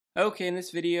Okay, in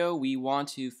this video, we want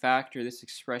to factor this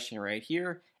expression right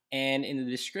here. And in the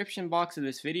description box of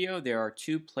this video, there are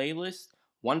two playlists.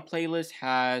 One playlist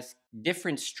has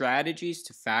different strategies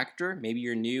to factor. Maybe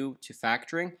you're new to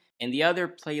factoring. And the other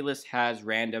playlist has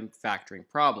random factoring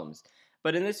problems.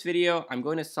 But in this video, I'm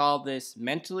going to solve this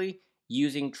mentally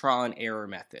using trial and error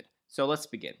method. So let's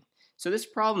begin. So this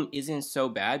problem isn't so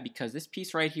bad because this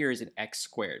piece right here is an x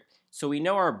squared. So we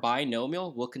know our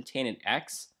binomial will contain an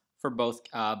x for both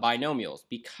binomials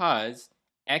because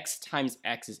x times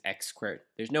x is x squared.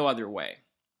 There's no other way.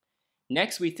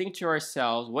 Next, we think to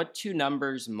ourselves, what two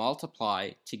numbers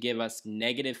multiply to give us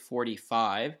negative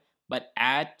 45, but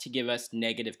add to give us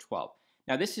negative 12?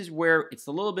 Now, this is where it's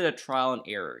a little bit of trial and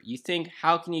error. You think,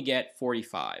 how can you get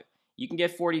 45? You can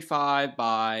get 45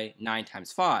 by 9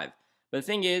 times 5. But the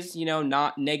thing is,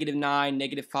 not negative 9,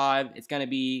 negative 5, it's going to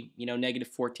be, negative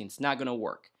 14. It's not going to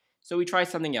work. So we try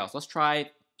something else. Let's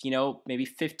try, maybe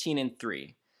 15 and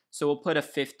 3. So we'll put a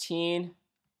 15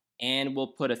 and we'll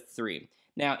put a 3.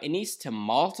 Now, it needs to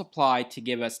multiply to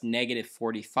give us negative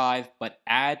 45, but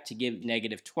add to give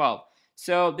negative 12.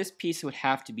 So this piece would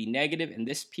have to be negative, and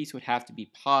this piece would have to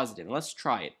be positive. Let's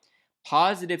try it.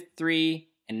 Positive 3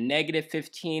 and negative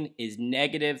 15 is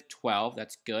negative 12.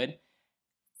 That's good.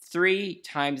 3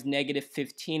 times negative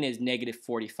 15 is negative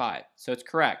 45. So it's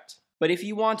correct. But if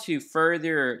you want to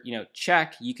further,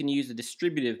 check, you can use the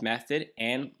distributive method,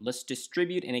 and let's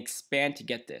distribute and expand to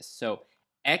get this. So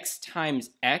x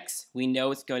times x, we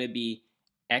know it's going to be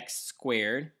x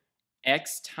squared.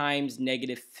 X times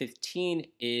negative 15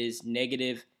 is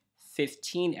negative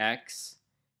 15x.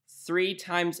 3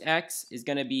 times x is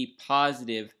going to be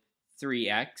positive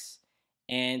 3x.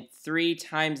 And 3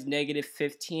 times negative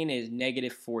 15 is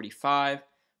negative 45.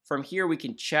 From here, we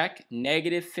can check.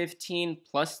 Negative 15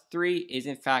 plus 3 is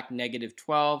in fact negative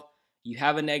 12. You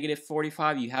have a negative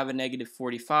 45, you have a negative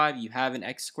 45, you have an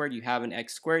x squared, you have an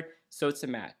x squared, so it's a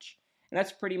match. And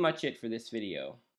that's pretty much it for this video.